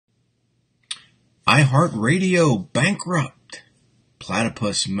iHeartRadio bankrupt.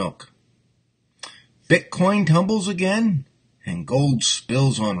 Platypus milk. Bitcoin tumbles again, and gold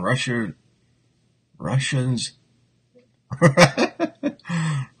spills on Russians. Russians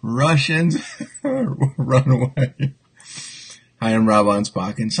run away. Hi, I'm Rob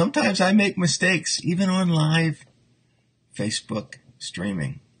Anspach, and sometimes I make mistakes, even on live Facebook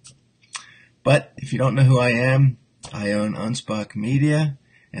streaming. But if you don't know who I am, I own iHeartMedia,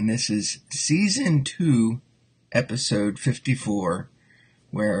 and this is Season 2, Episode 54,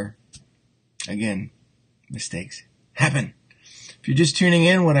 where, again, mistakes happen. If you're just tuning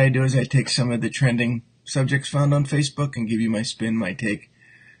in, what I do is I take some of the trending subjects found on Facebook and give you my spin, my take,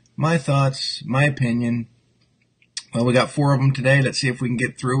 my thoughts, my opinion. Well, we got 4 of them today. Let's see if we can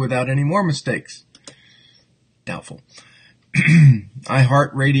get through without any more mistakes. Doubtful.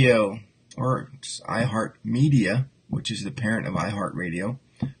 iHeartRadio, or iHeartMedia, which is the parent of iHeartRadio,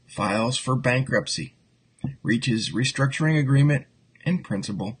 files for bankruptcy, reaches restructuring agreement in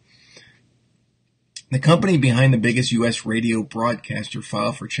principle. The company behind the biggest U.S. radio broadcaster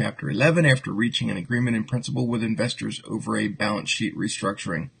filed for Chapter 11 after reaching an agreement in principle with investors over a balance sheet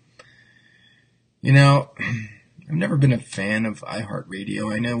restructuring. You know, I've never been a fan of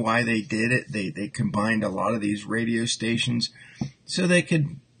iHeartRadio. I know why they did it. They combined a lot of these radio stations so they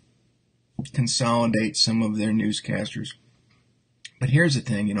could consolidate some of their newscasters. But here's the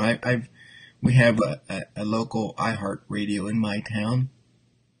thing, you know, we have a local iHeartRadio in my town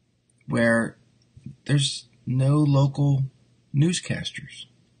where there's no local newscasters.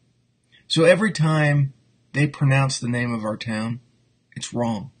 So every time they pronounce the name of our town, it's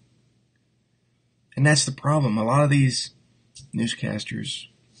wrong. And that's the problem. A lot of these newscasters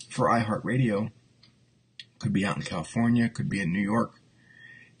for iHeartRadio could be out in California, could be in New York,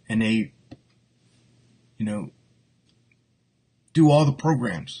 and they, you know, do all the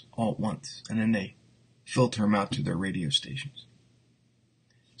programs all at once, and then they filter them out to their radio stations.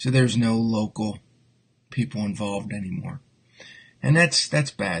 So there's no local people involved anymore. And that's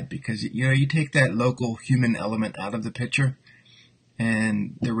bad because, you know, you take that local human element out of the picture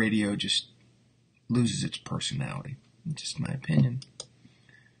and the radio just loses its personality. Just my opinion.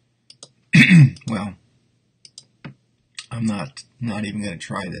 Well, I'm not even going to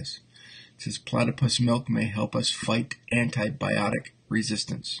try this. It says platypus milk may help us fight antibiotic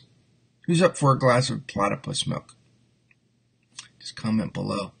resistance. Who's up for a glass of platypus milk? Just comment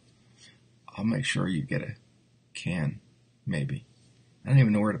below. I'll make sure you get a can, maybe. I don't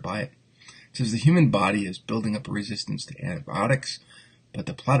even know where to buy it. It says the human body is building up a resistance to antibiotics, but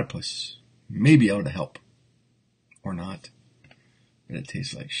the platypus may be able to help. Or not. But it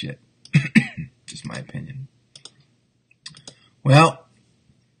tastes like shit. Just my opinion. Well,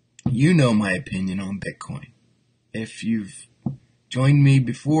 you know my opinion on Bitcoin. If you've joined me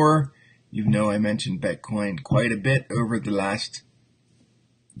before, you know I mentioned Bitcoin quite a bit over the last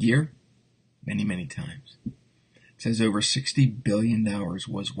year. Many, many times. It says over $60 billion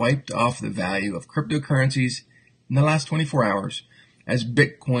was wiped off the value of cryptocurrencies in the last 24 hours as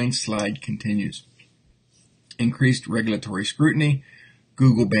Bitcoin slide continues. Increased regulatory scrutiny,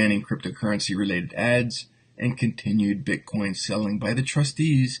 Google banning cryptocurrency-related ads, and continued Bitcoin selling by the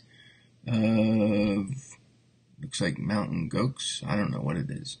trustees of, looks like Mountain Goats, I don't know what it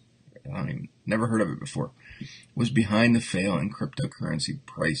is. Never heard of it before, was behind the fail in cryptocurrency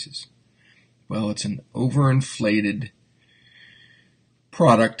prices. Well, it's an overinflated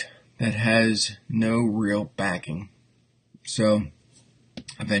product that has no real backing. So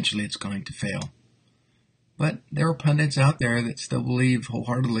eventually it's going to fail. But there are pundits out there that still believe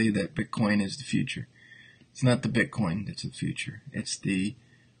wholeheartedly that Bitcoin is the future. It's not the Bitcoin that's the future. It's the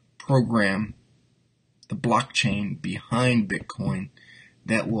program, the blockchain behind Bitcoin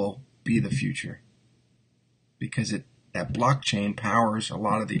that will be the future. Because that blockchain powers a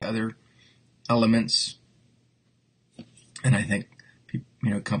lot of the other elements, and I think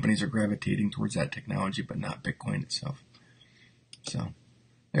companies are gravitating towards that technology, but not Bitcoin itself. So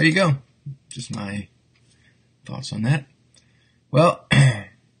there you go. Just my thoughts on that. Well,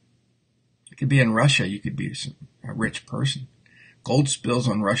 it could be in Russia. You could be a rich person. Gold spills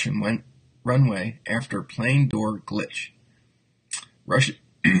on Russian runway after plane door glitch.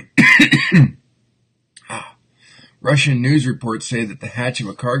 Russian news reports say that the hatch of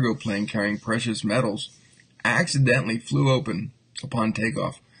a cargo plane carrying precious metals accidentally flew open upon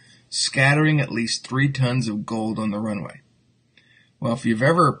takeoff, scattering at least 3 tons of gold on the runway. Well, if you've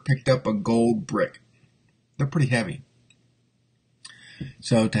ever picked up a gold brick, they're pretty heavy.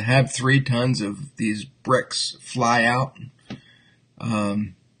 So to have 3 tons of these bricks fly out,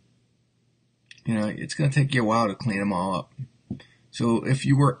 it's going to take you a while to clean them all up. So if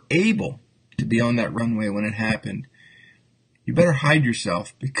you were able to be on that runway when it happened, you better hide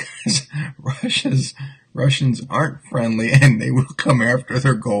yourself because Russians aren't friendly and they will come after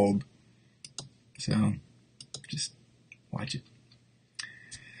their gold. So just watch it.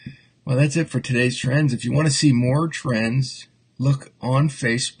 Well, that's it for today's trends. If you want to see more trends, look on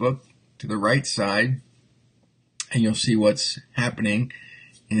Facebook to the right side and you'll see what's happening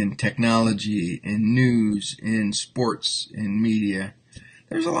in technology, in news, in sports, in media.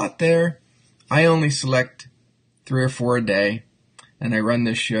 There's a lot there. I only select 3 or 4 a day, and I run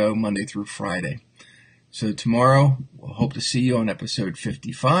this show Monday through Friday. So tomorrow, we'll hope to see you on episode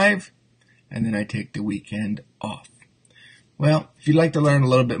 55, and then I take the weekend off. Well, if you'd like to learn a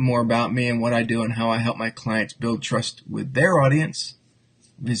little bit more about me and what I do and how I help my clients build trust with their audience,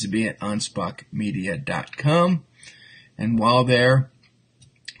 visit me at anspachmedia.com. And while there,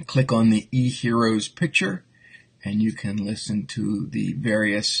 click on the eHeroes picture, and you can listen to the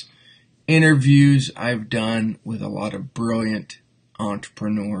various interviews I've done with a lot of brilliant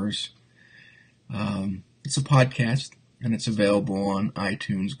entrepreneurs. It's a podcast, and it's available on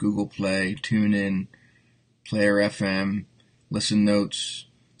iTunes, Google Play, TuneIn, Player FM, Listen Notes,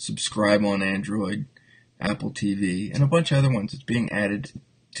 subscribe on Android, Apple TV, and a bunch of other ones. It's being added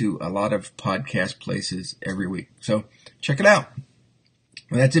to a lot of podcast places every week. So check it out.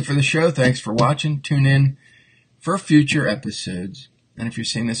 Well, that's it for the show. Thanks for watching. Tune in for future episodes. And if you're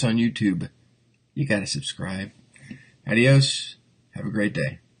seeing this on YouTube, you got to subscribe. Adios. Have a great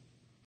day.